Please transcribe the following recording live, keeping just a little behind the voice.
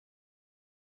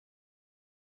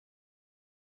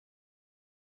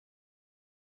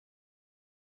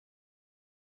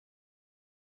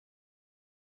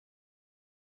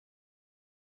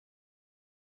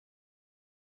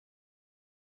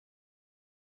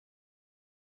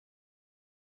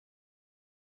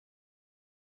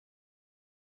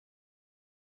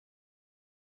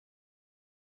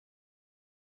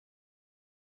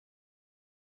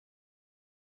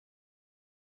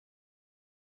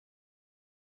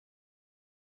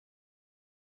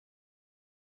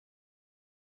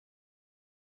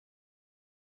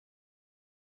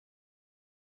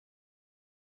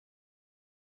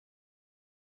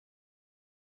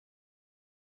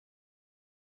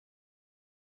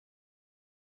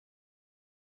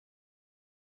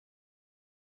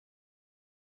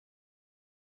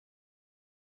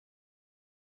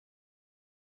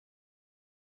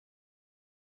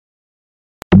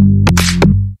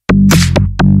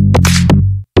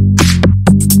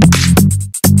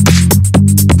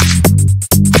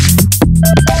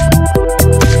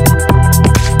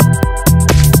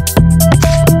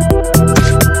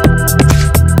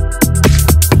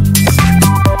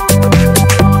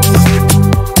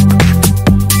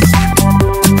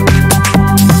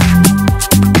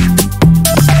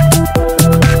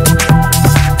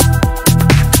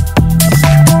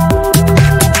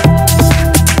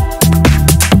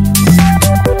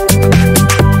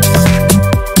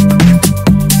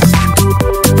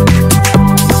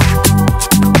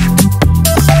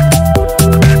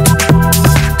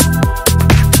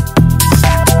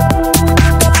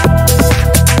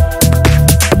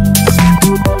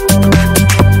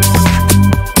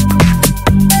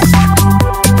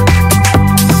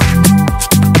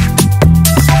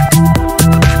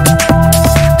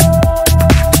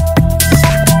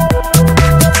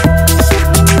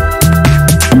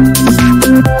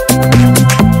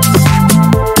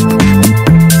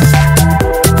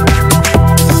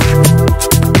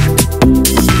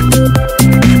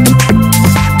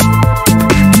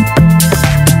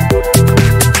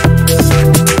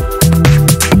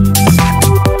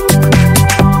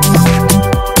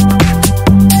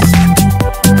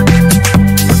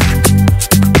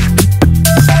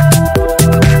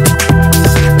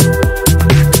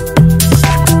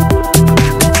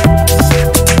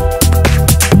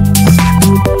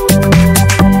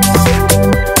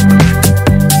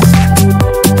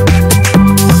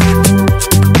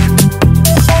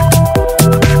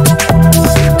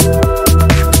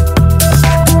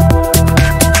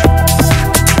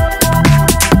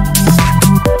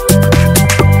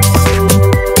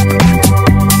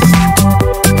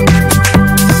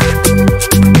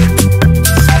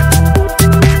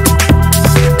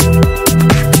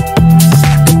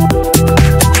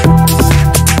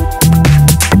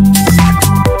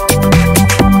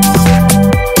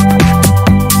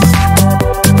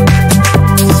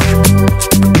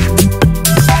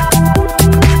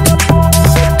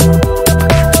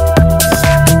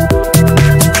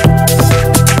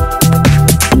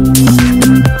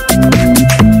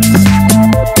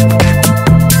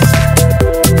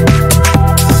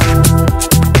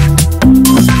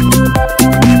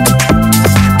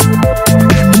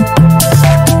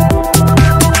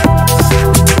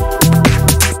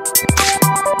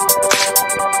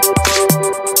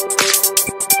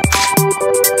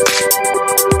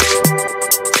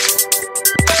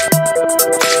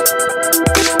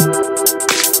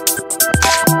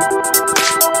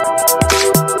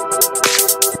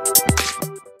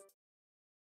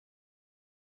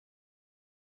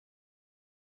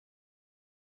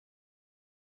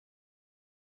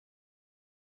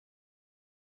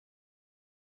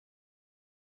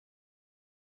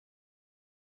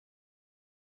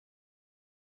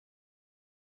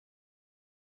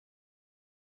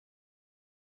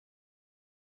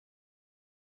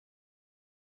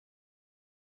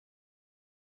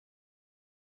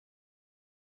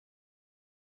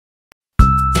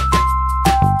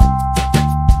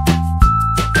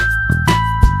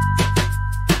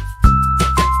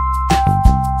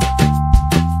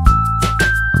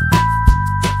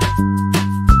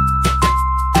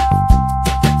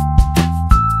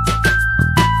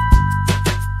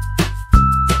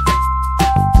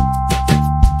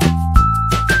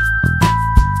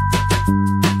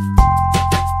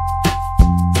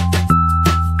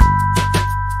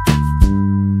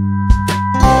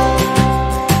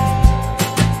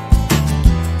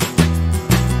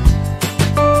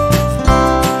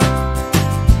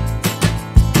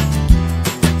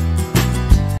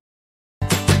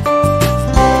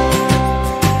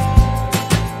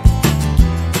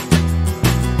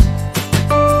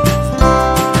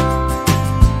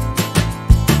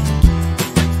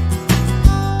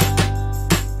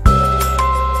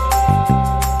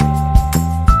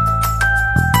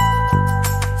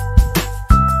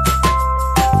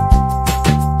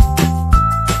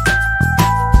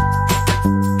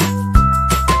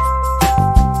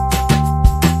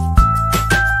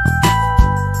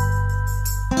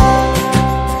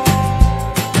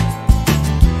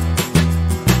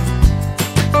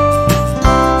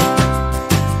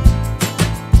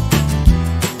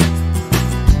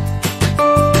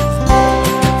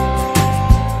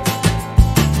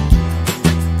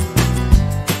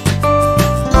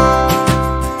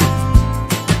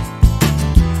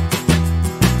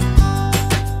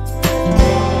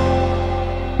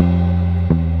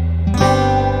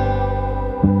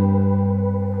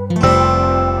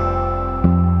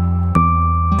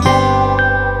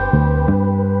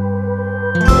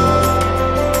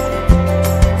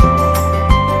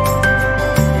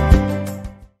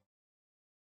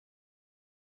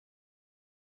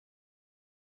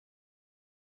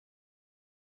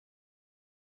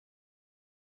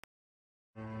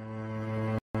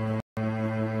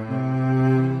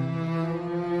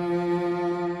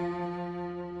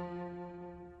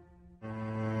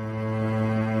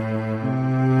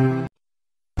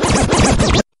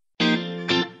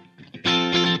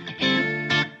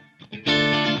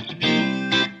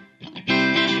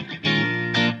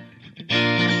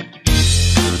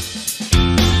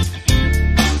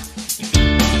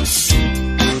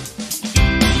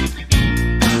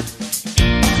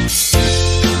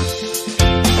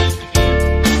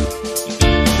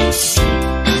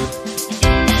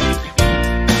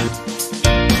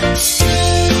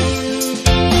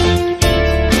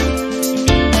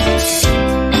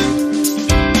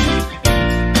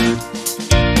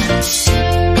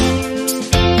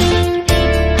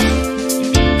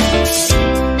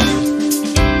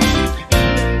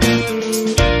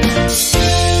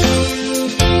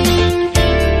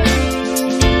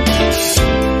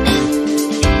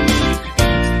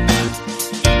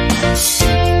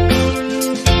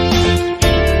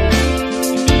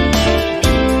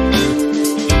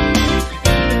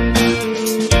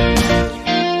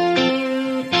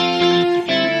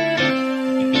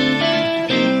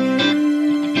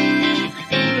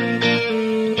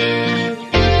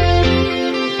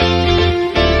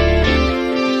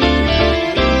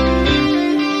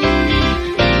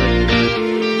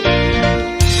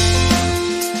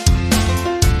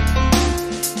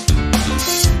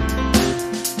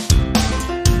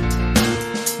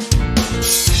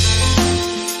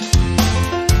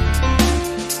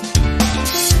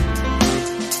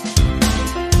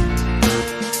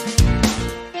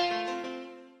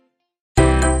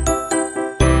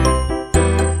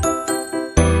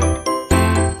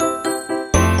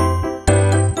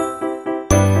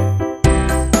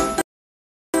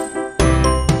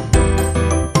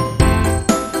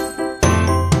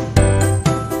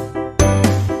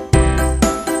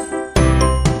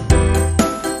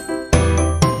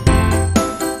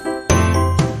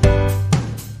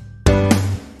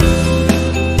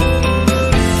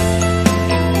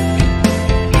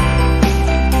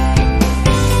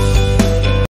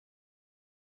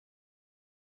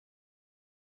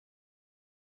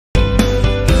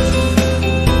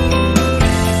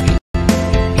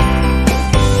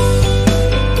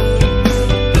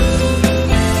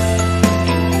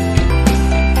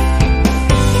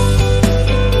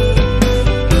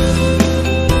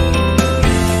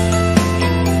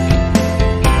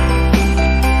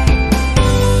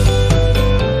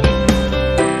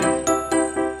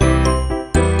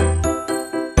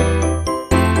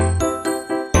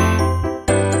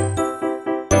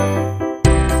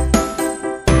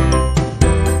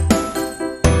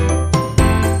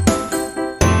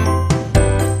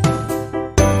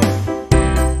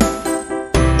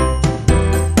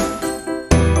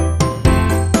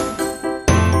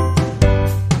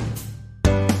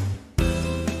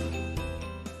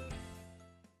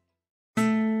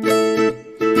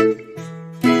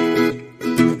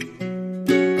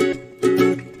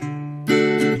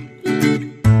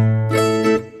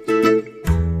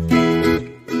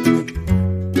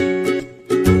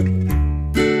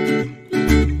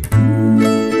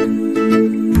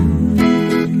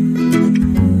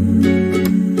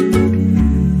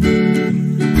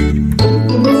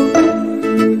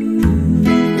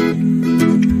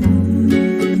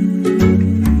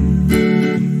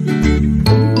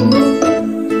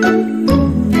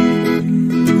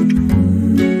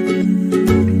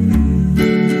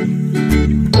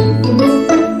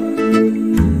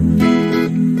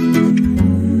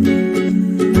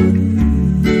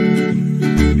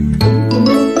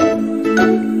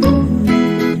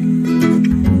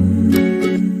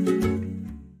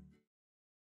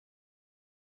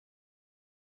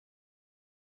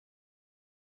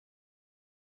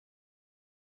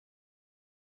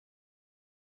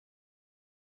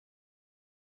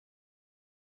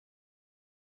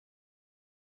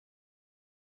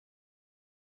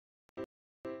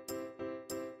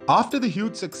After the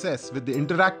huge success with the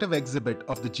interactive exhibit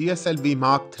of the GSLV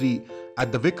Mark III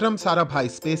at the Vikram Sarabhai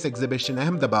Space Exhibition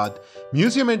Ahmedabad,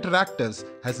 Museum Interactives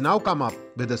has now come up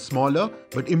with a smaller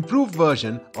but improved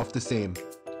version of the same.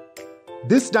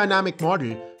 This dynamic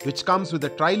model, which comes with a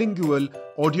trilingual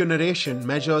audio narration,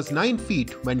 measures 9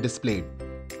 feet when displayed.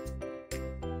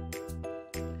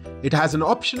 It has an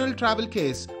optional travel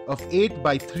case of 8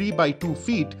 by 3 by 2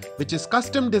 feet, which is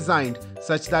custom designed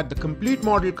such that the complete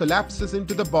model collapses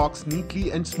into the box neatly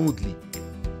and smoothly.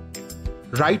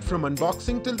 Right from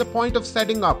unboxing till the point of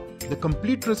setting up, the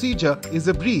complete procedure is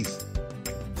a breeze.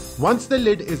 Once the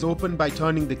lid is opened by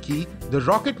turning the key, the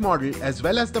rocket model as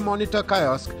well as the monitor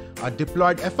kiosk are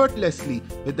deployed effortlessly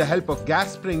with the help of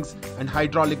gas springs and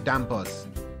hydraulic dampers.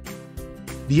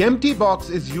 The empty box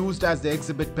is used as the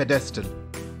exhibit pedestal.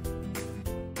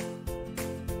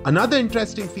 Another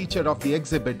interesting feature of the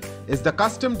exhibit is the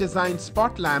custom-designed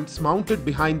spot lamps mounted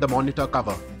behind the monitor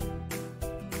cover.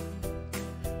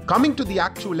 Coming to the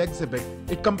actual exhibit,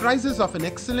 it comprises of an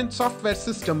excellent software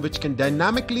system which can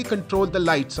dynamically control the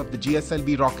lights of the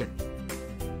GSLV rocket.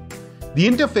 The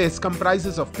interface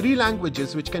comprises of 3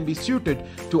 languages which can be suited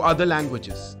to other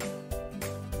languages.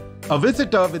 A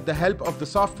visitor with the help of the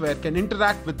software can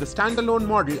interact with the standalone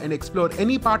model and explore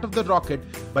any part of the rocket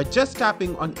by just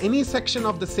tapping on any section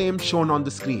of the same shown on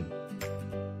the screen.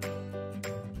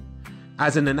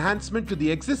 As an enhancement to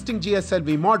the existing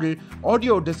GSLV model,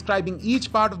 audio describing each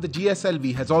part of the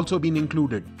GSLV has also been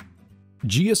included.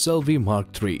 GSLV Mark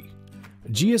III.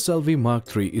 GSLV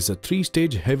Mark III is a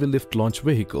 3-stage heavy lift launch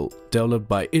vehicle developed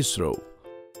by ISRO.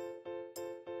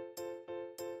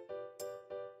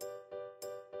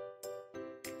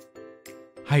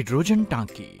 Hydrogen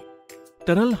टांकी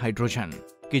तरल hydrogen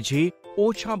કે જે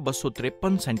ઓછા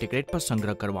 253 centigrade પર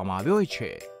સંગ્રહ કરવામાં આવ્યો હોય છે.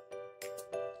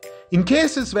 In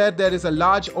cases where there is a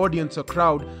large audience or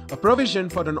crowd, a provision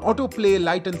for an autoplay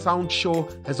light and sound show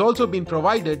has also been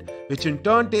provided, which in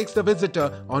turn takes the visitor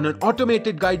on an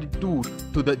automated guided tour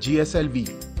to the GSLV.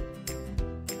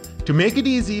 To make it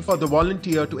easy for the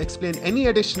volunteer to explain any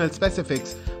additional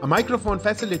specifics, a microphone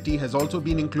facility has also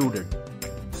been included.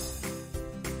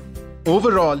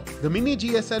 Overall, the Mini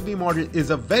GSLV model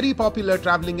is a very popular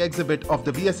traveling exhibit of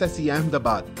the VSSE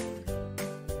Ahmedabad.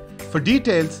 For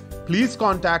details, please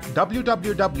contact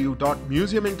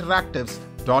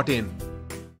www.museuminteractives.in.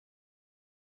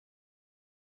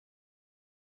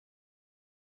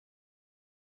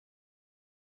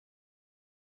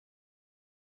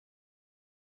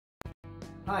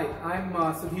 Hi, I'm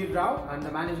Sudhir Rao. I'm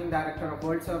the Managing Director of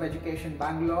WorldServe Education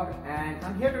Bangalore, and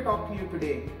I'm here to talk to you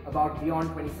today about Beyond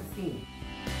 2015.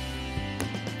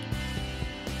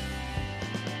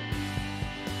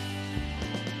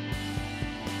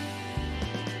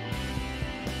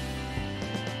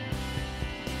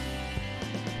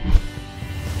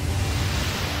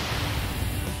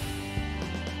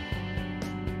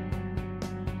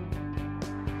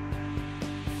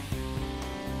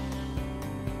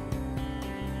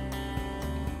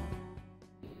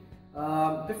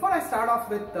 Before I start off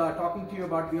with talking to you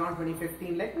about Beyond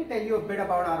 2015, let me tell you a bit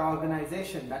about our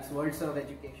organization, that's WorldServe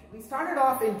Education. We started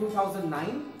off in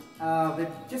 2009 with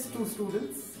just 2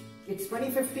 students. It's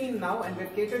 2015 now and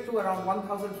we've catered to around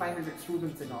 1,500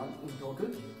 students in total.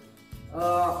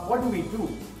 What do we do?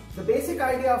 The basic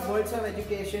idea of WorldServe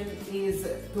Education is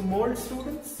to mold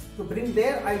students, to bring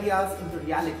their ideas into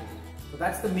reality. So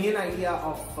that's the main idea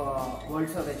of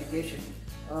WorldServe Education.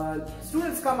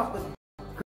 Students come up with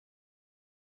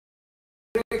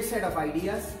great set of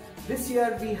ideas. This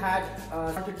year we had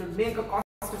wanted to make a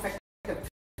cost-effective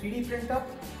 3D printer,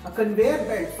 a conveyor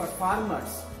belt for farmers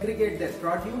to aggregate their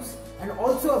produce, and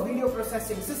also a video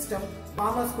processing system.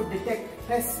 Farmers could detect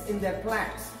pests in their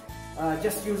plants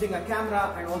just using a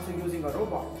camera and also using a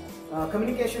robot.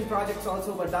 Communication projects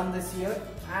also were done this year,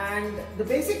 and the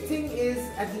basic thing is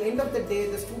at the end of the day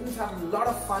the students have a lot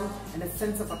of fun and a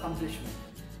sense of accomplishment.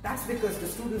 That's because the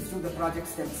students do the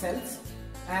projects themselves.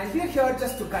 And we are here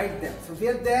just to guide them. So we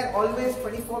are there always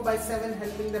 24/7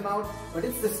 helping them out, but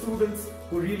it's the students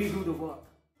who really do the work.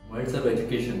 WorldServe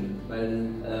Education, well,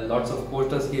 lots of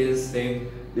posters here saying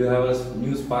you have a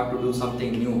new spark to do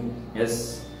something new. Yes,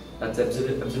 that's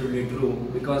absolutely true,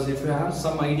 because if you have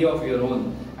some idea of your own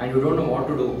and you don't know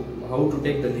what to do, how to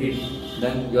take the lead,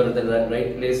 then you're at the right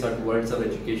place at WorldServe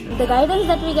Education. The guidance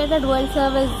that we get at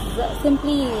WorldServe is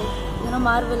simply,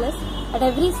 marvelous. At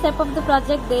every step of the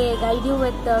project, they guide you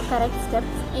with the correct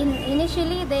steps.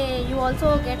 Initially, you also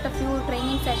get a few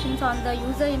training sessions on the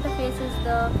user interfaces,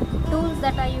 the tools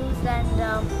that are used, and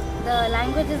the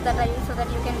languages that are used, so that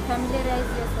you can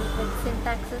familiarize yourself with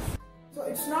syntaxes. So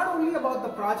it's not only about the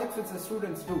projects which the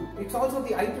students do, it's also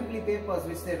the IEEE papers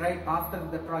which they write after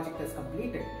the project is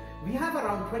completed. We have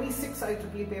around 26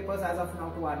 IEEE papers as of now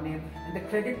to our name, and the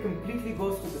credit completely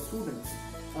goes to the students.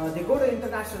 They go to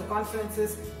international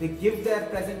conferences, they give their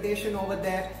presentation over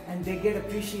there, and they get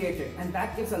appreciated, and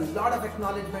that gives a lot of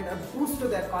acknowledgement, a boost to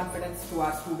their confidence to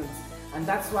our students, and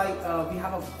that's why we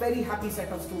have a very happy set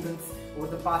of students over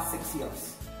the past 6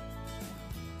 years.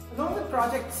 Along with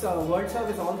projects,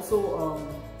 WorldServe is also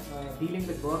dealing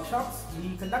with workshops.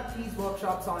 We conduct these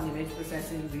workshops on image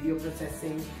processing, video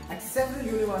processing at several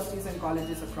universities and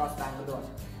colleges across Bangalore.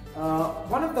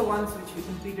 One of the ones which we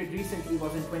completed recently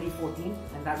was in 2014,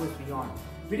 and that was Beyond.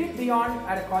 We did Beyond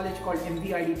at a college called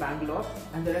MVID Bangalore,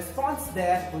 and the response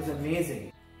there was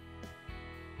amazing.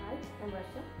 Hi, I'm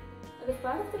Varsha. I was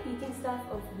part of the teaching staff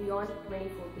of Beyond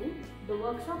 2014, the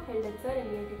workshop held at Sir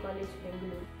MVID College,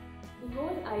 Bangalore. The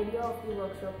whole idea of the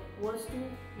workshop was to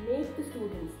make the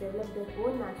students develop their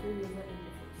own natural user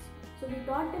interface. So we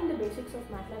taught them the basics of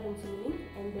MATLAB and Simulink,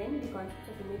 and then the concepts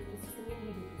of image processing and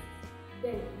video processing.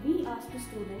 Then we asked the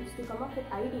students to come up with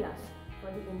ideas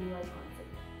for the MUI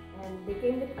concept, and they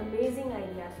came with amazing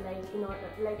ideas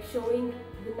like showing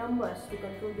the numbers to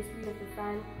control the speed of the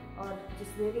fan, or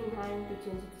just waving hand to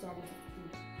change the channel of the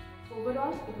TV.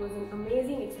 Overall, it was an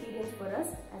amazing experience for us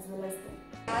as well as them.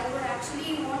 I would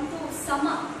actually want to sum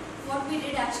up what we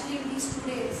did actually in these 2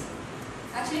 days.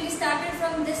 Actually, we started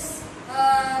from this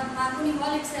Marconi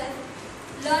Hall itself,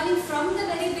 learning from the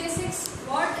very basics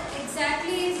what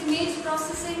exactly is image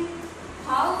processing,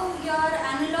 how your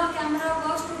analog camera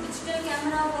works to digital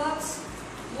camera works,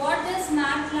 what is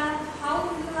MATLAB, how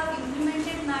you have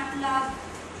implemented MATLAB,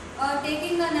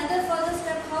 taking another further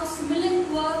step, how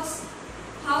Simulink works,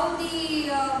 how the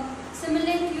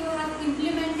Simulink you have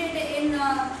implemented in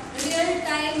real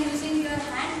time using your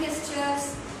hand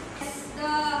gestures. The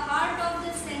heart of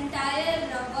this entire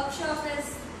workshop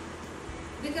is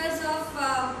because of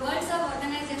WorldServe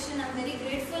organization. I'm very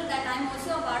grateful that I'm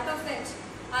also a part of it.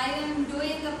 I am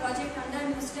doing a project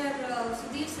under Mr.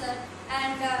 Sudhir sir,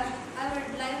 and I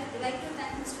would like to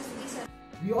thank Mr. Sudhir sir.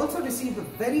 We also received a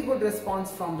very good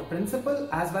response from the principal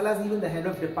as well as even the head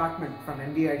of department from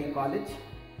MVID College.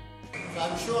 So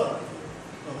I'm sure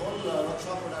the whole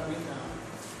workshop would have been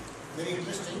very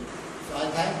interesting. So I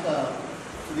thank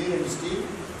Sudhir and Steve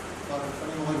for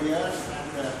coming over here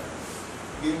and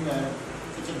giving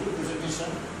such a good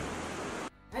presentation.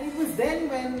 And it was then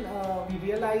when we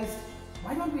realized,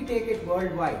 why don't we take it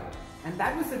worldwide? And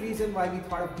that was the reason why we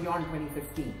thought of Beyond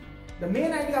 2015. The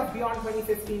main idea of Beyond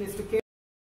 2015 is to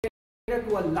cater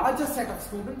to a larger set of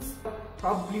students,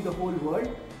 probably the whole world,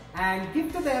 and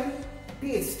give to them a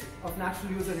taste of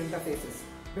natural user interfaces.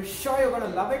 We're sure you're going to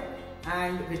love it,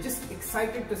 and we're just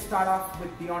excited to start off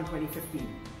with Beyond 2015.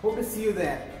 Hope to see you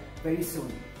there very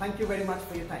soon. Thank you very much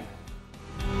for your time.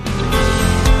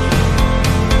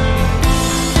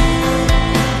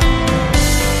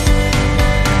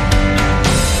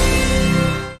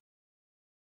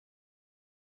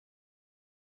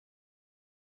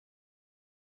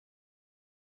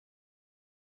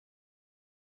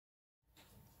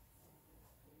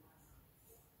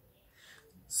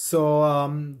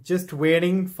 So just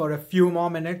waiting for a few more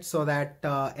minutes so that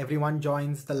everyone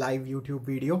joins the live YouTube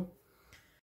video.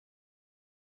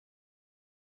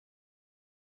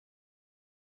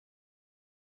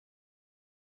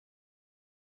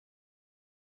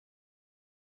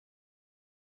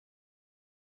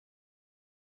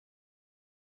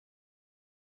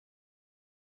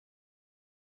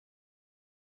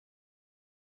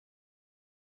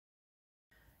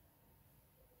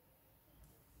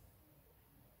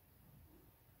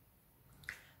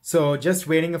 So just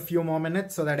waiting a few more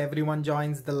minutes so that everyone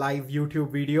joins the live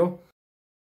YouTube video.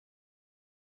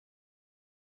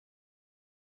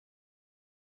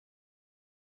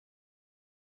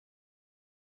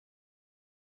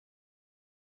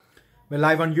 We're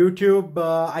live on YouTube.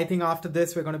 I think after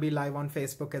this, we're going to be live on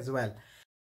Facebook as well.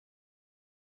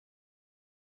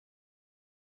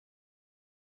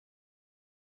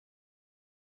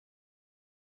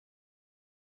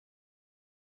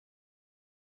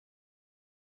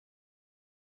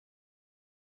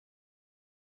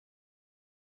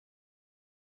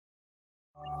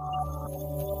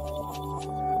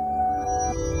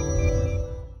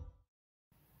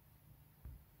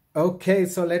 Okay,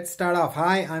 so let's start off.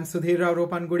 Hi, I'm Sudhir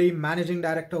Ropangudi, Managing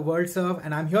Director of WorldServe,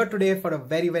 and I'm here today for a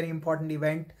very, very important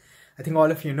event. I think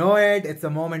all of you know it. It's the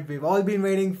moment we've all been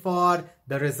waiting for,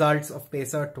 the results of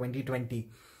PaCER 2020.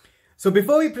 So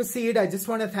before we proceed, I just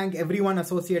want to thank everyone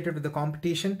associated with the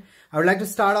competition. I would like to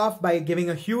start off by giving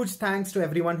a huge thanks to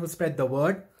everyone who spread the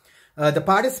word. The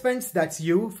participants, that's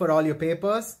you for all your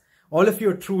papers. All of you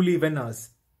are truly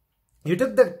winners. You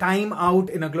took the time out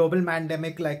in a global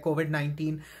pandemic like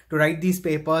COVID-19 to write these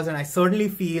papers, and I certainly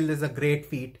feel this is a great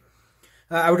feat.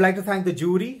 I would like to thank the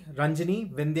jury,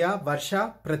 Ranjani, Vindhya,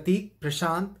 Varsha, Prateek,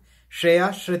 Prashant, Shreya,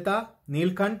 Shrita,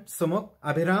 Neelkant, Sumukh,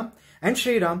 Abhiram, and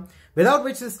Shriram, without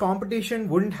which this competition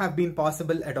wouldn't have been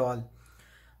possible at all.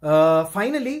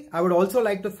 Finally, I would also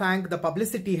like to thank the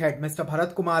publicity head, Mr.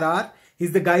 Bharat Kumar R.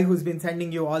 He's the guy who's been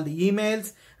sending you all the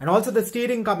emails, and also the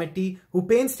steering committee who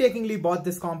painstakingly brought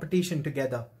this competition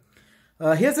together.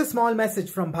 Here's a small message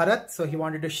from Bharat, so he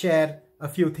wanted to share a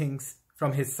few things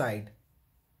from his side.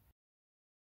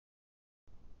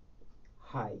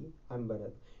 Hi, I'm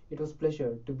Bharat. It was a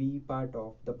pleasure to be part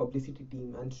of the publicity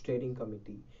team and steering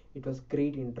committee. It was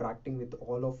great interacting with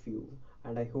all of you,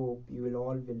 and I hope you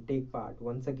will take part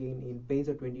once again in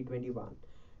PaCER 2021.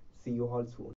 See you all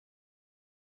soon.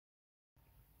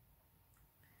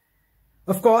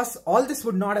 Of course, all this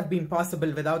would not have been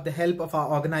possible without the help of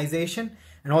our organization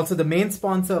and also the main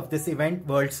sponsor of this event,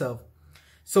 WorldServe.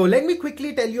 So let me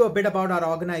quickly tell you a bit about our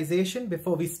organization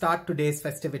before we start today's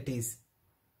festivities.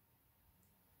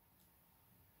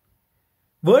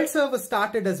 WorldServe was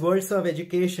started as WorldServe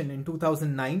Education in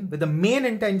 2009 with the main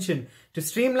intention to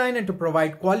streamline and to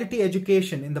provide quality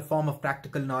education in the form of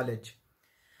practical knowledge.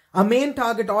 Our main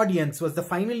target audience was the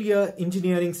final year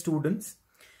engineering students.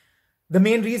 The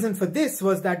main reason for this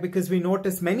was that because we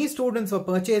noticed many students were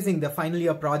purchasing their final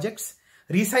year projects,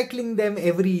 recycling them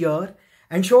every year,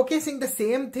 and showcasing the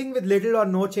same thing with little or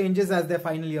no changes as their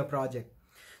final year project.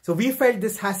 So we felt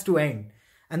this has to end,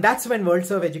 and that's when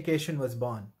WorldServe Education was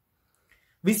born.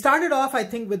 We started off, I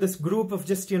think, with this group of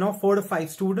just, 4 to 5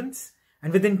 students.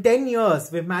 And within 10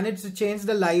 years, we've managed to change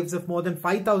the lives of more than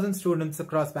 5,000 students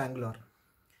across Bangalore.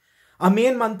 Our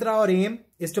main mantra or aim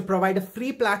is to provide a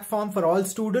free platform for all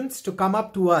students to come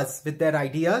up to us with their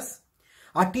ideas.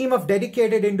 Our team of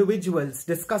dedicated individuals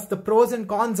discuss the pros and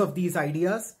cons of these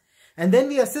ideas. And then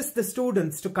we assist the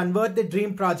students to convert their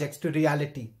dream projects to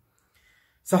reality.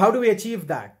 So how do we achieve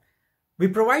that? We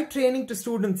provide training to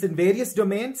students in various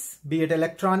domains, be it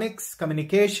electronics,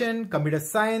 communication, computer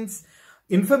science,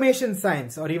 information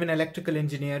science, or even electrical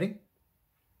engineering.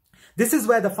 This is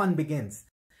where the fun begins.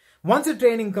 Once the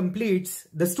training completes,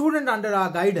 the student under our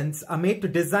guidance are made to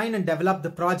design and develop the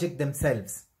project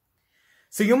themselves.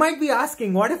 So you might be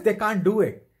asking, what if they can't do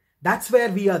it? That's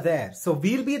where we are there. So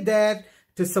we'll be there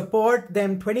to support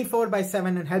them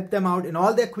 24/7 and help them out in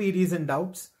all their queries and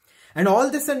doubts. And all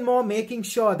this and more, making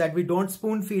sure that we don't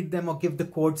spoon feed them or give the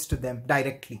codes to them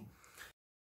directly.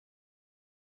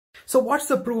 So what's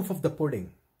the proof of the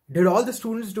pudding? Did all the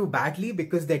students do badly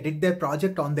because they did their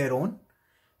project on their own?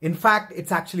 In fact,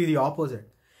 it's actually the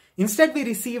opposite. Instead, we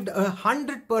received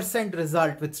 100%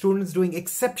 result with students doing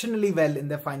exceptionally well in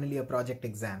their final year project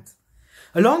exams.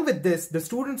 Along with this, the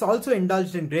students also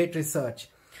indulged in great research.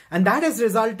 And that has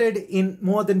resulted in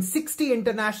more than 60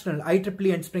 international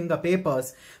IEEE and Springer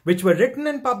papers, which were written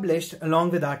and published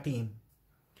along with our team.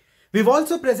 We've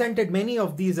also presented many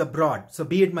of these abroad. So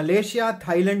be it Malaysia,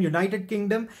 Thailand, United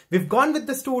Kingdom, we've gone with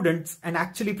the students and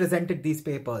actually presented these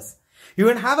papers. You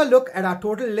can have a look at our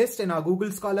total list in our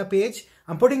Google Scholar page.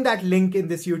 I'm putting that link in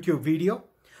this YouTube video.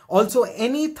 Also,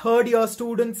 any third year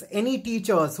students, any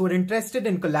teachers who are interested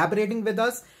in collaborating with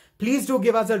us, please do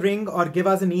give us a ring or give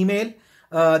us an email.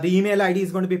 The email ID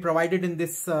is going to be provided in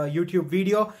this YouTube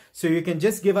video. So you can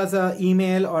just give us an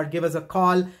email or give us a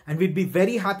call, and we'd be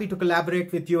very happy to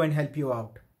collaborate with you and help you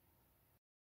out.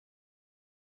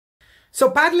 So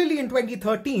parallelly in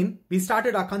 2013, we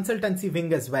started our consultancy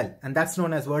wing as well, and that's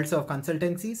known as WorldServe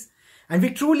Consultancies. And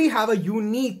we truly have a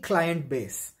unique client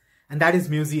base, and that is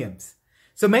museums.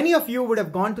 So many of you would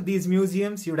have gone to these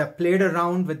museums, you would have played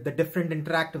around with the different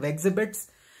interactive exhibits.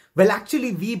 Well,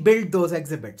 actually, we built those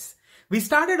exhibits. We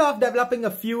started off developing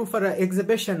a few for an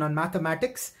exhibition on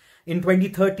mathematics in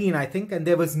 2013, I think, and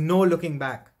there was no looking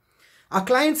back. Our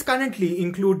clients currently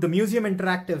include the Museum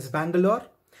Interactives Bangalore,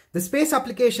 the Space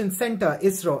Applications Center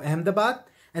ISRO Ahmedabad,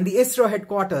 and the ISRO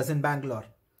headquarters in Bangalore.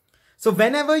 So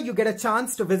whenever you get a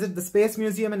chance to visit the Space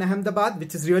Museum in Ahmedabad,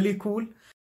 which is really cool,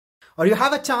 or you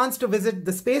have a chance to visit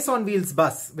the Space on Wheels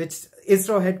bus, which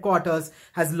ISRO headquarters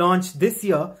has launched this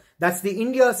year. That's the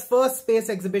India's first space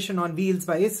exhibition on wheels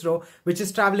by ISRO, which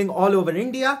is traveling all over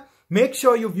India. Make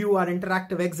sure you view our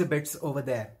interactive exhibits over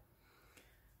there.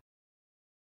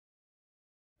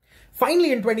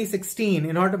 Finally, in 2016,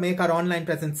 in order to make our online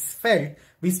presence felt,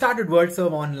 we started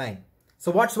WorldServe Online. So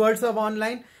what's WorldServe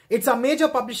Online? It's a major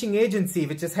publishing agency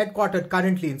which is headquartered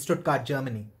currently in Stuttgart,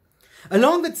 Germany.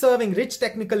 Along with serving rich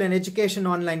technical and education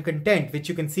online content, which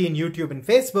you can see in YouTube and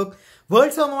Facebook,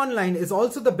 WorldServe Online is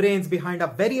also the brains behind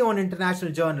our very own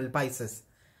international journal, PaCER.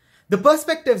 The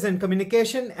Perspectives in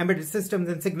Communication, Embedded Systems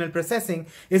and Signal Processing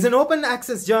is an open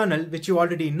access journal, which you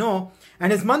already know,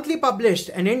 and is monthly published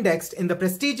and indexed in the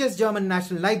prestigious German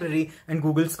National Library and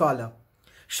Google Scholar.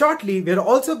 Shortly, we are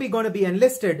also going to be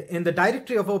enlisted in the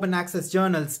Directory of Open Access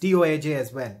Journals, DOAJ,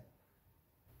 as well.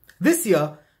 This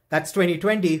year, that's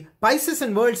 2020, PaCER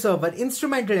and WorldServe were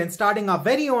instrumental in starting our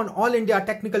very own All India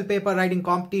Technical Paper Writing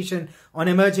Competition on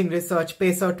Emerging Research,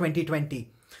 PaCER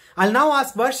 2020. I'll now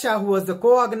ask Varsha, who was the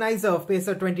co-organizer of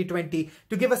PaCER 2020,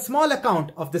 to give a small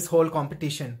account of this whole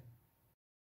competition.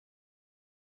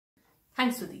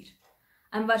 Thanks, Sudhir.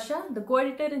 I'm Varsha, the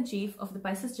co-editor-in-chief of the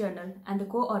PaCER Journal and the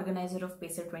co-organizer of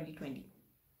PaCER 2020.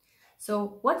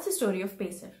 So, what's the story of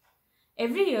PaCER?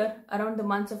 Every year, around the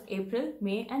months of April,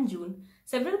 May and June,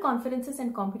 several conferences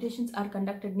and competitions are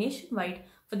conducted nationwide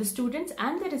for the students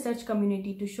and the research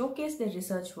community to showcase their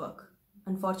research work.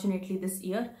 Unfortunately, this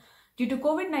year, due to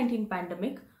COVID-19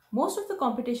 pandemic, most of the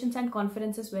competitions and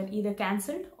conferences were either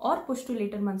cancelled or pushed to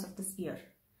later months of this year.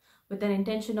 With an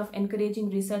intention of encouraging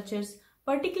researchers,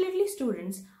 particularly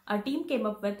students, our team came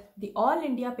up with the All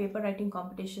India Paper Writing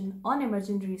Competition on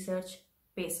Emerging Research,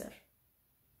 PaCER.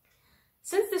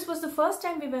 Since this was the first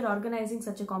time we were organizing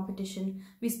such a competition,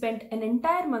 we spent an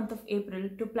entire month of April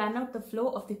to plan out the flow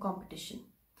of the competition.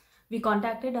 We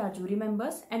contacted our jury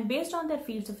members and based on their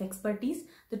fields of expertise,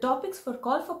 the topics for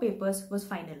call for papers was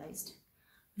finalized.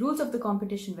 Rules of the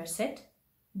competition were set,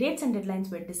 dates and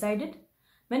deadlines were decided,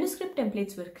 manuscript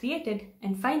templates were created,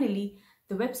 and finally,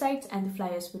 the websites and the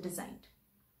flyers were designed.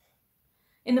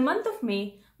 In the month of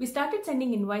May, we started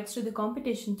sending invites to the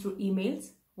competition through emails,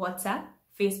 WhatsApp,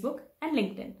 Facebook, and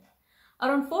LinkedIn.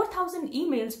 Around 4,000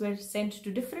 emails were sent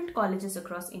to different colleges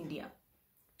across India.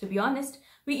 To be honest,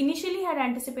 we initially had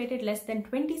anticipated less than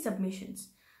 20 submissions,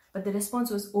 but the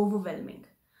response was overwhelming.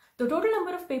 The total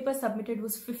number of papers submitted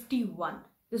was 51.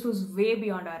 This was way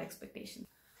beyond our expectations.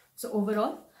 So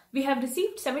overall, we have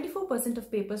received 74%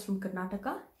 of papers from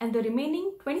Karnataka and the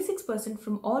remaining 26%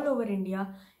 from all over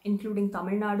India, including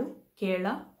Tamil Nadu,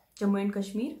 Kerala, Jammu and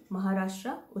Kashmir,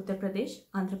 Maharashtra, Uttar Pradesh,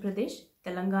 Andhra Pradesh,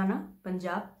 Telangana,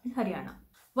 Punjab, and Haryana.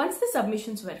 Once the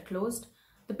submissions were closed,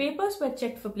 the papers were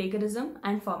checked for plagiarism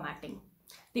and formatting.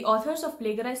 The authors of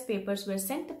plagiarized papers were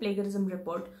sent the plagiarism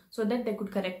report so that they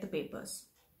could correct the papers.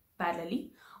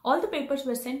 Parallelly, all the papers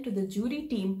were sent to the jury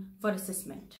team for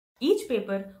assessment. Each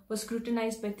paper was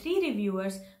scrutinized by 3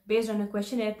 reviewers based on a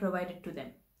questionnaire provided to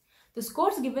them. The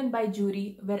scores given by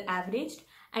jury were averaged,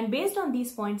 and based on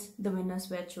these points, the winners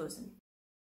were chosen.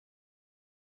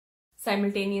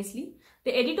 Simultaneously,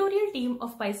 the editorial team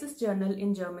of PaCER Journal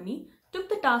in Germany took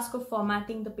the task of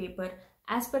formatting the paper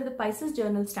as per the PaCER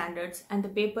Journal standards, and the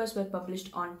papers were published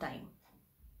on time.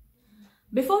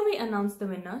 Before we announce the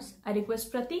winners, I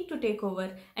request Prateek to take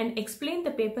over and explain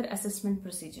the paper assessment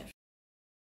procedure.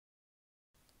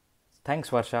 Thanks,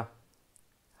 Varsha.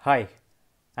 Hi,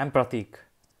 I'm Prateek.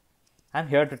 I'm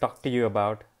here to talk to you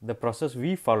about the process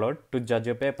we followed to judge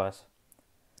your papers.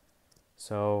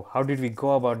 So, how did we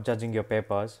go about judging your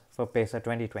papers for PaCER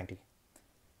 2020?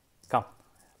 Come,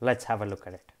 let's have a look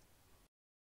at it.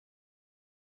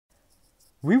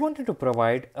 We wanted to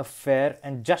provide a fair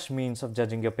and just means of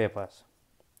judging your papers.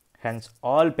 Hence,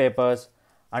 all papers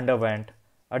underwent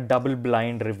a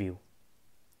double-blind review.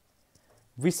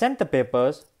 We sent the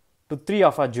papers to 3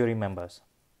 of our jury members.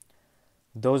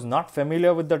 Those not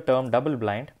familiar with the term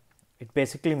double-blind, it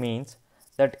basically means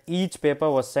that each paper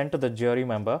was sent to the jury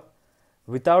member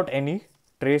without any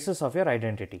traces of your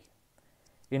identity.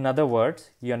 In other words,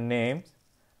 your name,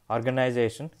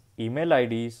 organization, email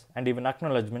IDs, and even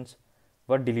acknowledgements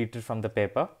were deleted from the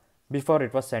paper before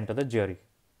it was sent to the jury.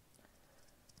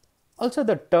 Also,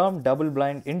 the term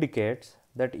double-blind indicates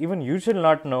that even you shall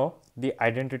not know the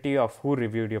identity of who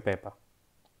reviewed your paper.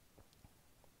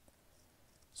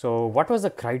 So, what was the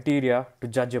criteria to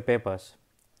judge your papers?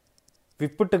 We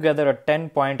put together a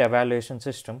 10-point evaluation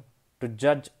system to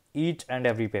judge each and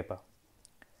every paper.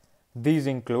 These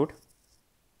include: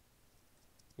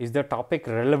 is the topic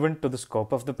relevant to the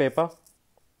scope of the paper?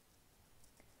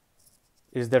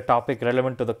 Is the topic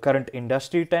relevant to the current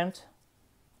industry trends?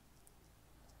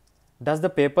 Does the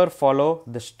paper follow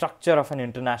the structure of an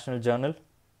international journal?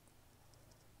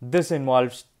 This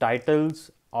involves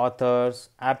titles, authors,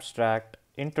 abstract,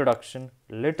 introduction,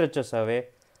 literature survey,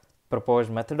 proposed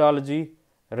methodology,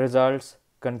 results,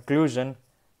 conclusion,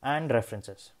 and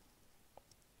references.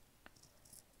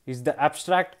 Is the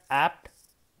abstract apt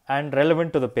and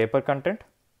relevant to the paper content?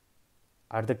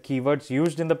 Are the keywords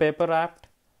used in the paper apt?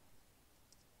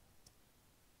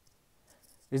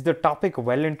 Is the topic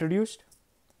well introduced?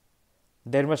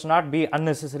 There must not be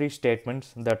unnecessary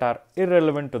statements that are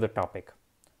irrelevant to the topic.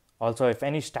 Also, if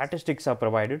any statistics are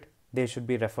provided, they should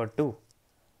be referred to.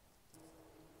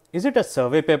 Is it a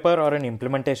survey paper or an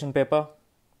implementation paper?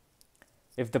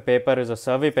 If the paper is a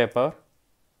survey paper,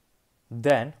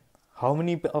 then how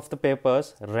many of the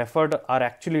papers referred are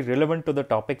actually relevant to the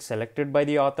topic selected by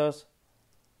the authors?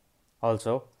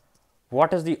 Also,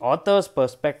 what is the author's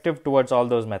perspective towards all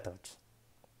those methods?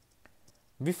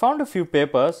 We found a few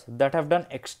papers that have done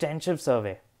extensive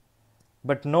survey,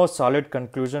 but no solid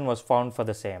conclusion was found for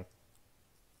the same.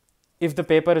 If the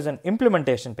paper is an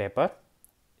implementation paper,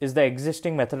 is the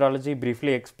existing methodology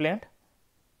briefly explained?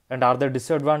 And are the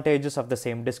disadvantages of the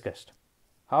same discussed?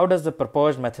 How does the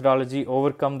proposed methodology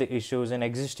overcome the issues in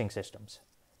existing systems?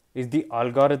 Is the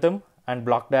algorithm and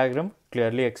block diagram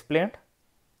clearly explained?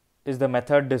 Is the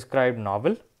method described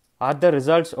novel? Are the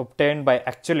results obtained by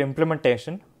actual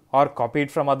implementation or copied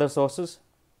from other sources?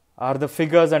 Are the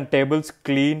figures and tables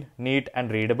clean, neat and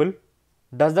readable?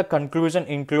 Does the conclusion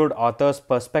include author's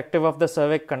perspective of the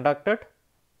survey conducted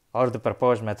or the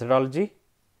proposed methodology?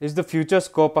 Is the future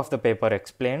scope of the paper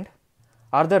explained?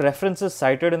 Are the references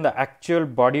cited in the actual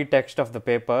body text of the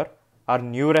paper are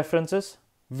new references?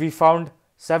 We found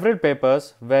several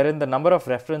papers wherein the number of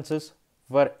references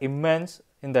were immense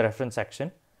in the reference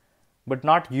section, but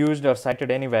not used or cited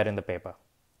anywhere in the paper.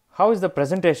 How is the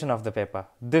presentation of the paper?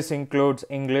 This includes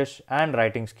English and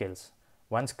writing skills.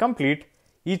 Once complete,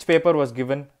 each paper was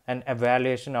given an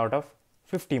evaluation out of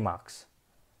 50 marks.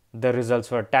 The results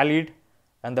were tallied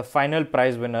and the final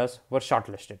prize winners were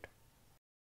shortlisted.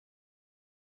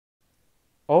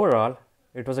 Overall,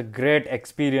 it was a great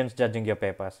experience judging your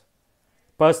papers.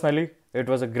 Personally, it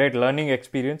was a great learning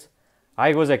experience.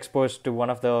 I was exposed to one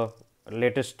of the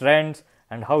latest trends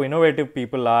and how innovative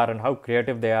people are and how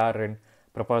creative they are in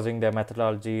proposing their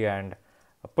methodology and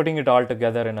putting it all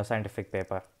together in a scientific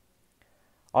paper.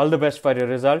 All the best for your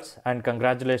results and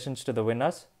congratulations to the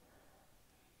winners.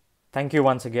 Thank you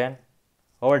once again.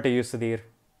 Over to you, Sudhir.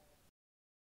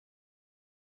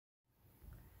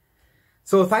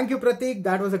 So thank you, Pratik.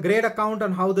 That was a great account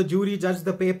on how the jury judged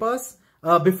the papers.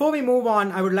 Before we move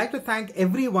on, I would like to thank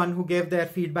everyone who gave their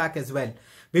feedback as well.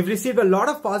 We've received a lot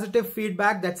of positive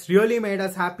feedback that's really made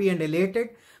us happy and elated.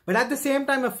 But at the same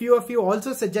time, a few of you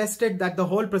also suggested that the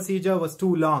whole procedure was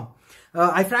too long.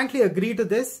 I frankly agree to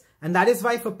this. And that is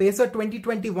why for PaCER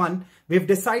 2021, we've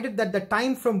decided that the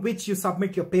time from which you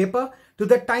submit your paper to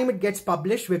the time it gets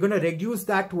published, we're going to reduce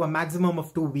that to a maximum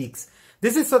of 2 weeks.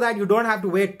 This is so that you don't have to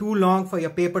wait too long for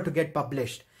your paper to get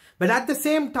published. But at the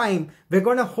same time, we're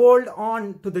going to hold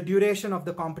on to the duration of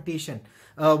the competition.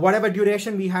 Whatever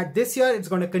duration we had this year, it's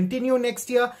going to continue next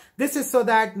year. This is so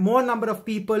that more number of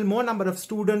people, more number of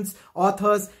students,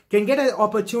 authors can get an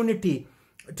opportunity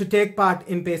to take part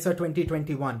in PaCER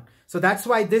 2021. So that's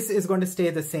why this is going to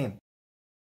stay the same.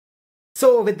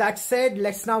 So with that said,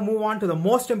 let's now move on to the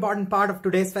most important part of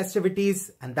today's festivities,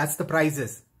 and that's the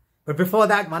prizes. But before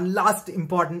that, one last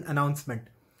important announcement.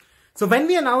 So when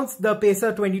we announced the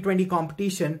PaCER 2020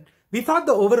 competition, we thought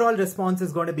the overall response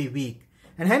is going to be weak.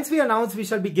 And hence we announced we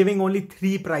shall be giving only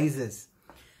 3 prizes.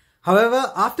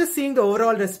 However, after seeing the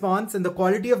overall response and the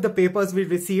quality of the papers we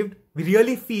received, we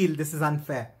really feel this is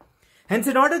unfair. Hence,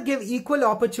 in order to give equal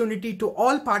opportunity to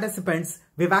all participants,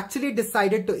 we've actually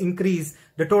decided to increase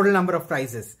the total number of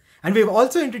prizes. And we've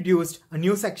also introduced a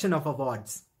new section of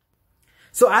awards.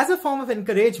 So as a form of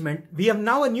encouragement, we have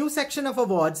now a new section of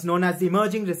awards known as the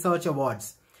Emerging Research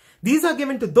Awards. These are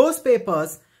given to those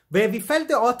papers where we felt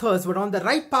the authors were on the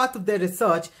right path of their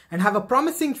research and have a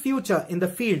promising future in the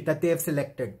field that they have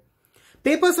selected.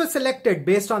 Papers were selected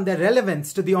based on their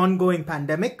relevance to the ongoing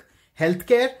pandemic,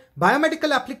 healthcare,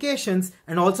 biomedical applications,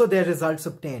 and also their results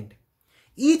obtained.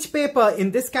 Each paper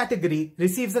in this category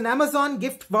receives an Amazon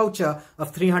gift voucher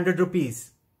of 300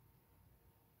 rupees.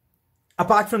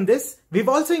 Apart from this, we've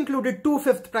also included 2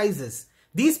 fifth prizes.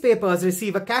 These papers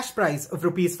receive a cash prize of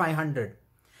rupees 500.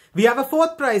 We have a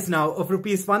 4th prize now of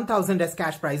rupees 1000 as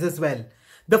cash prize as well.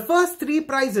 The first 3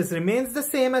 prizes remains the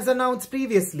same as announced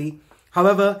previously.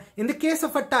 However, in the case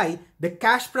of a tie, the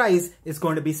cash prize is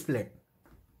going to be split.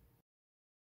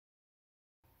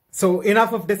 So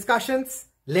enough of discussions.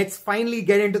 Let's finally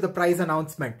get into the prize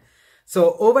announcement.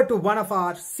 So over to one of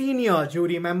our senior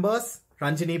jury members,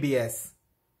 Ranjini BS.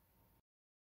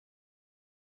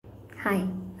 Hi,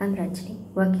 I'm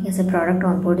Ranjini, working as a product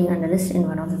onboarding analyst in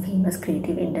one of the famous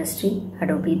creative industry,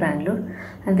 Adobe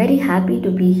Bangalore. I'm very happy to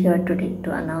be here today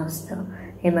to announce the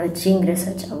Emerging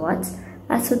Research Awards.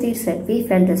 As Sudhir said, we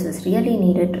felt this was really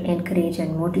needed to encourage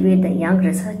and motivate the young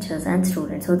researchers and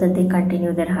students so that they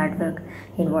continue their hard work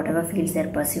in whatever fields they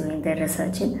are pursuing their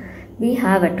research in. We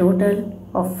have a total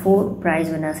of 4 prize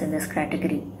winners in this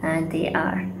category, and they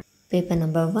are: Paper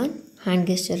number 1, Hand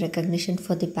Gesture Recognition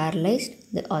for the Paralyzed.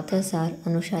 The authors are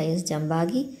Anusha S.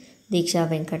 Jambagi, Diksha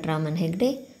Venkatraman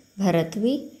Hegde, Bharat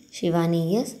V, Shivani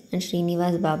S. and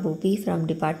Srinivas Babu P. from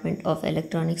Department of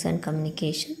Electronics and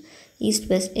Communication, East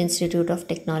West Institute of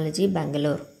Technology,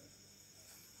 Bangalore.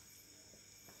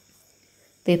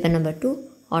 Paper number 2,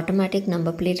 Automatic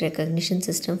Number Plate Recognition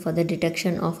System for the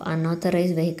Detection of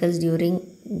Unauthorized Vehicles During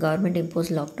Government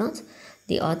Imposed Lockdowns.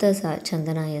 The authors are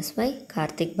Chandana S.Y.,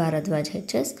 Karthik Bharadwaj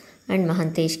HS and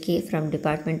Mahantesh K. from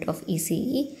Department of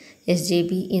ECE,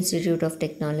 SJB Institute of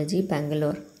Technology,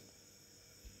 Bangalore.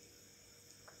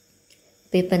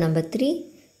 Paper number 3,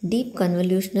 Deep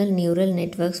Convolutional Neural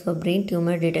Networks for Brain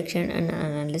Tumor Detection and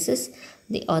Analysis.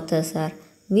 The authors are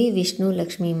V. Vishnu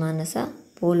Lakshmi Manasa,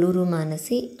 Poluru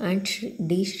Manasi and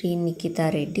D. Sri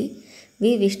Nikita Reddy.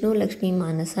 V. Vishnu Lakshmi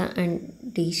Manasa and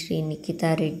D. Sri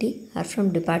Nikita Reddy are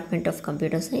from Department of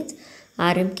Computer Science,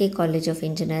 RMK College of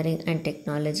Engineering and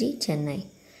Technology, Chennai.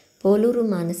 Poluru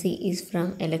Manasi is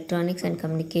from Electronics and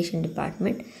Communication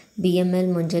Department, BML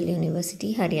Munjal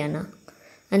University, Haryana.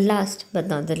 And last but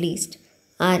not the least,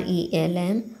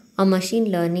 RELM, a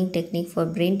machine learning technique for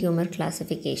brain tumor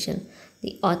classification.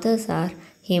 The authors are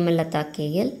Hemalata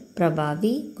KL,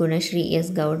 Prabhavi, Gunashri S.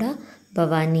 Gowda,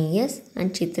 Bhavani S.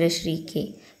 and Chitrashri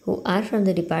K., who are from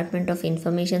the Department of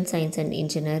Information Science and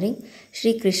Engineering,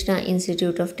 Sri Krishna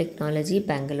Institute of Technology,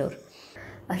 Bangalore.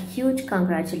 A huge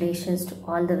congratulations to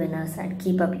all the winners and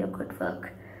keep up your good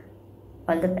work.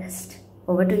 All the best.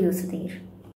 Over to you, Sudhir.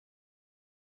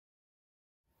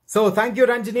 So thank you,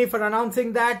 Ranjini, for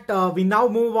announcing that. We now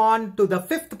move on to the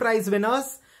 5th prize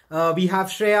winners. We have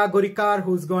Shreya Gurikar,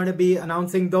 who's going to be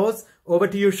announcing those. Over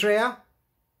to you, Shreya.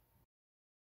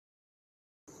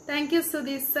 Thank you,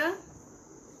 Sudhir sir.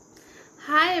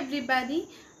 Hi everybody,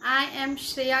 I am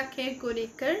Shreya K.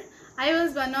 Gurikar. I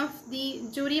was one of the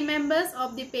jury members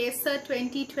of the PaCER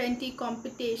 2020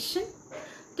 competition.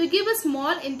 To give a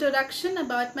small introduction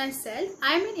about myself,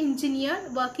 I am an engineer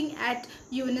working at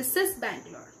Unisys,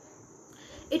 Bangalore.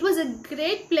 It was a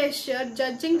great pleasure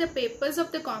judging the papers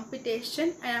of the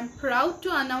competition, and I am proud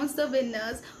to announce the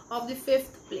winners of the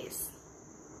 5th place.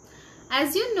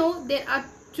 As you know, there are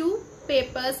 2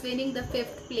 papers winning the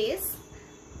 5th place.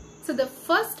 So the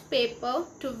first paper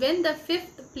to win the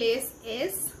 5th place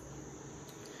is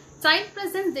Child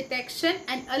Presence Detection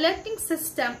and Alerting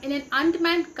System in an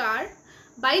Unmanned Car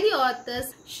by the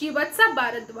authors Srivatsa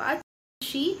Bharadwaj,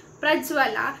 Shi,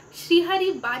 Prajwala,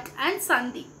 Srihari Bhatt and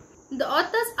Sandeep. The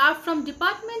authors are from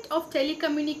Department of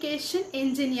Telecommunication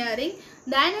Engineering,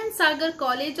 Dayanand Sagar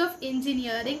College of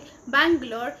Engineering,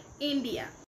 Bangalore, India.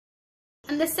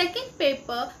 And the second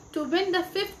paper to win the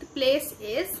 5th place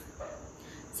is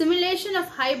Simulation of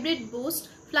Hybrid Boost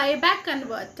Flyback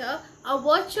Converter, a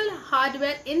virtual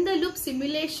hardware in the loop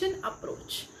simulation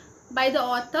approach by the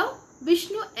author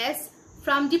Vishnu S.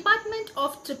 from Department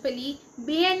of EEE,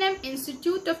 B&M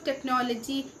Institute of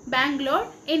Technology, Bangalore,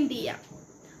 India.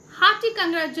 Hearty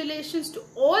congratulations to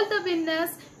all the winners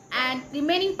and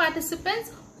remaining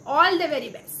participants. All the very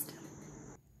best.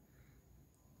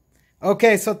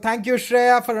 Okay, so thank you,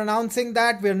 Shreya, for announcing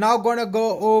that. We're now going to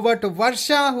go over to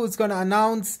Varsha, who's going to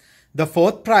announce the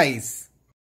 4th prize.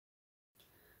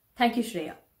 Thank you,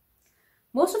 Shreya.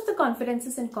 Most of the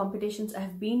conferences and competitions I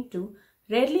have been to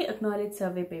rarely acknowledge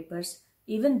survey papers,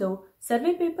 even though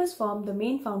survey papers form the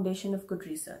main foundation of good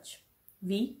research.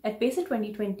 We at PaCER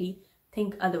 2020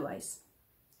 think otherwise.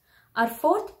 Our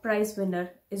 4th prize winner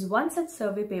is one such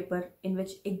survey paper in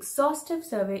which exhaustive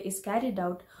survey is carried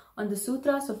out on the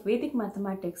sutras of Vedic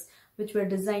mathematics, which were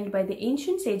designed by the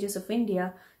ancient sages of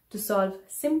India to solve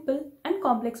simple and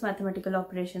complex mathematical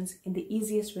operations in the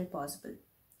easiest way possible.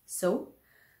 So,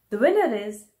 the winner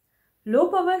is Low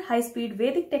Power High Speed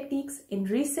Vedic Techniques in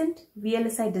Recent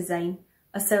VLSI Design,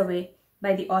 a survey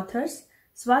by the authors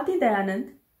Swati Dayanand,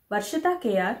 Varshita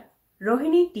KR,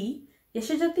 Rohini T,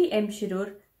 Yashajati M.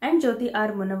 Shirur and Jyoti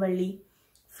R. Munavalli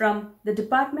from the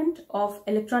Department of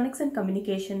Electronics and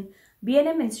Communication,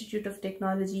 B&M Institute of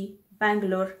Technology,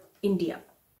 Bangalore, India.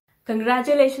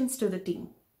 Congratulations to the team.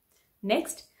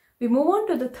 Next, we move on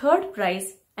to the 3rd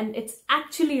prize, and it's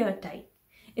actually a tie.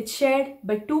 It's shared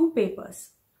by 2 papers.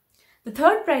 The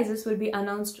 3rd prizes will be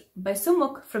announced by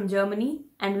Sumukh from Germany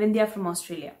and Vindhya from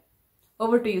Australia.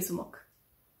 Over to you, Sumukh.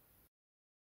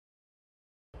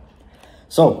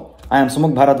 So, I am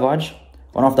Sumukh Bharadwaj,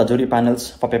 one of the jury panels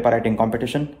for paper writing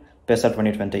competition, PaCER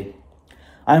 2020.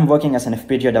 I am working as an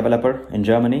FPGA developer in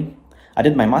Germany. I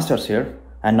did my master's here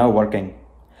and now working.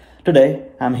 Today,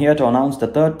 I am here to announce the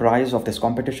third prize of this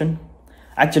competition.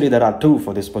 Actually, there are two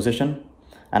for this position,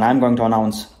 and I am going to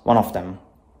announce one of them.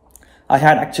 I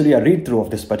had actually a read-through of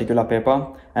this particular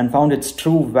paper and found its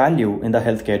true value in the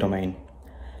healthcare domain.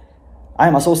 I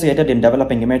am associated in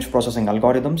developing image processing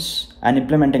algorithms and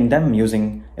implementing them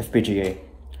using FPGA,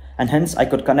 and hence I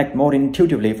could connect more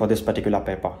intuitively for this particular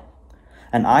paper.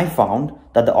 And I found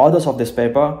that the authors of this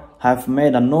paper have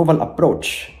made a novel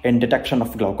approach in detection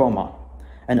of glaucoma.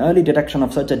 An early detection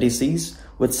of such a disease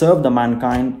would serve the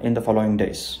mankind in the following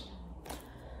days.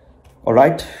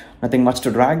 Alright, nothing much to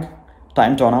drag.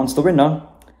 Time to announce the winner.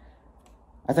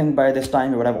 I think by this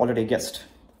time you would have already guessed.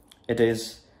 It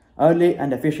is Early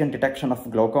and Efficient Detection of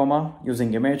Glaucoma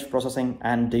Using Image Processing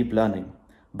and Deep Learning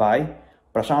by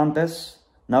Prashant S,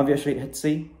 Navyashri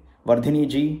H.C, Vardhini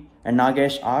G and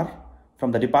Nagesh R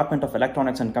from the Department of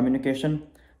Electronics and Communication,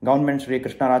 Government Sri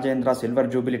Krishnarajendra Silver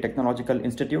Jubilee Technological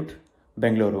Institute,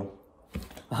 Bengaluru.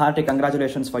 A hearty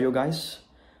congratulations for you guys.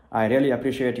 I really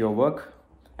appreciate your work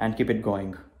and keep it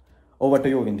going. Over to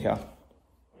you, Vindhya.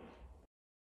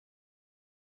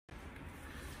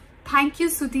 Thank you,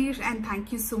 Sudhir, and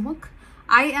thank you, Sumukh.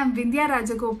 I am Vindhya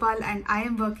Rajagopal and I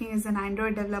am working as an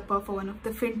Android developer for one of the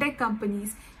fintech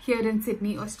companies here in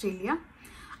Sydney, Australia.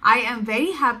 I am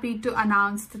very happy to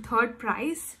announce the third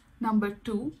prize, number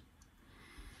 2.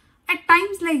 At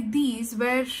times like these,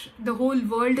 where the whole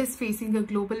world is facing a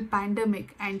global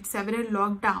pandemic and several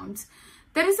lockdowns,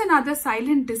 there is another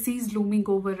silent disease looming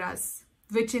over us,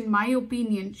 which in my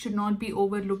opinion should not be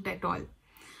overlooked at all.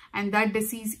 And that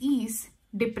disease is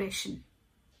depression.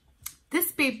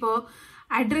 This paper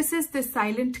addresses the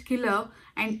silent killer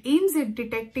and aims at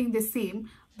detecting the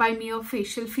same by mere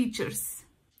facial features.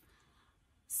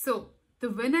 So,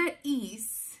 the winner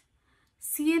is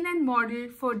CNN Model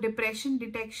for Depression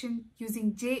Detection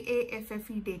using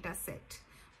JAFFE dataset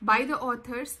by the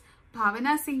authors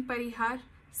Bhavana Singh Parihar,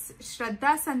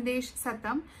 Shraddha Sandesh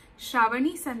Satam,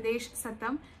 Shravani Sandesh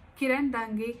Satam, Kiran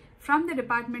Dange from the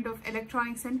Department of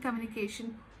Electronics and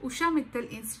Communication, Usha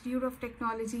Mittal Institute of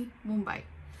Technology, Mumbai.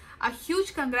 A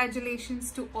huge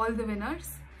congratulations to all the winners.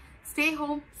 Stay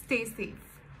home, stay safe.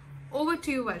 Over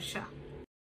to you, Varsha.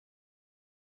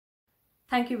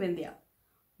 Thank you, Vindhya.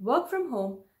 Work from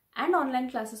home and online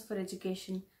classes for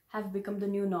education have become the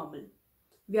new normal.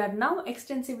 We are now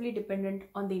extensively dependent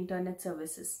on the internet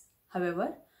services.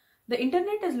 However, the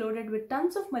internet is loaded with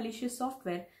tons of malicious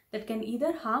software that can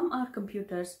either harm our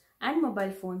computers and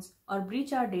mobile phones or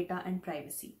breach our data and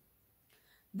privacy.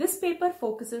 This paper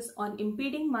focuses on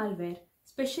impeding malware,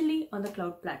 especially on the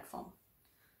cloud platform.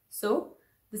 So,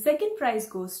 the second prize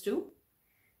goes to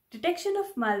Detection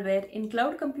of Malware in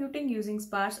Cloud Computing Using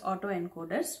Sparse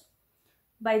Autoencoders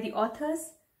by the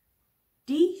authors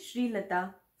D.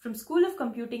 Srilata from School of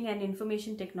Computing and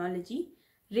Information Technology,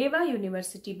 Reva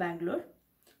University, Bangalore,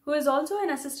 who is also an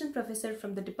assistant professor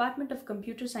from the Department of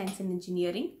Computer Science and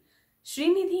Engineering,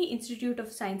 Srinidhi Institute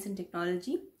of Science and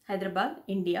Technology, Hyderabad,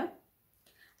 India,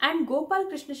 and Gopal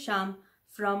Krishna Sham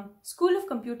from School of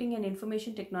Computing and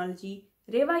Information Technology,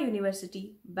 Reva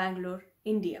University, Bangalore,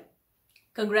 India.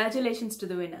 Congratulations to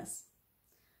the winners.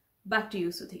 Back to you,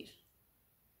 Sudhir.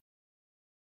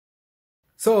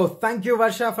 So, thank you,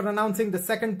 Varsha, for announcing the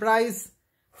second prize.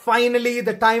 Finally,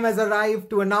 the time has arrived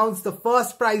to announce the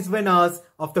first prize winners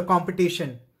of the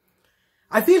competition.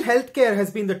 I feel healthcare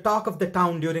has been the talk of the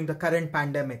town during the current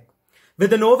pandemic.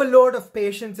 With an overload of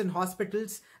patients in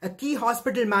hospitals, a key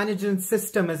hospital management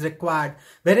system is required,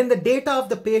 wherein the data of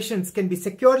the patients can be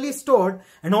securely stored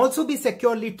and also be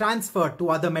securely transferred to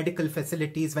other medical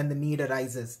facilities when the need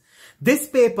arises. This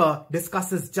paper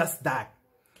discusses just that.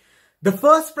 The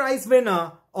first prize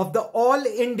winner of the All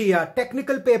India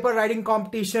Technical Paper Writing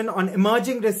Competition on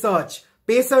Emerging Research,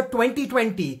 PaCER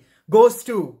 2020, goes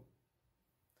to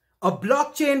a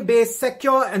blockchain-based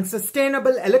secure and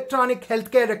sustainable electronic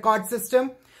healthcare record system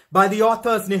by the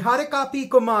authors Niharika P.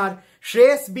 Kumar,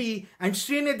 Shreyas B. and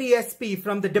Srinidhi S.P.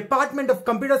 from the Department of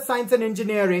Computer Science and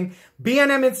Engineering,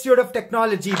 B&M Institute of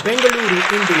Technology, Bengaluru,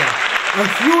 India. A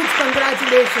huge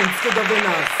congratulations to the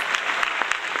winners.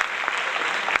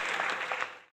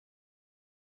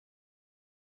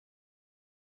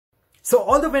 So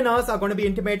all the winners are going to be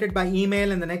intimated by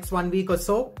email in the next 1 week or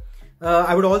so.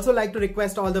 I would also like to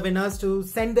request all the winners to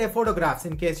send their photographs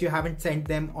in case you haven't sent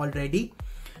them already.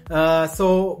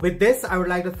 So with this, I would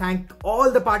like to thank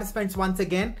all the participants once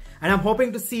again, and I'm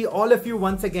hoping to see all of you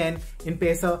once again in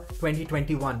PaCER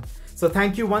 2021. So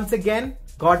thank you once again.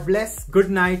 God bless,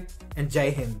 good night, and Jai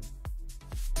Hind.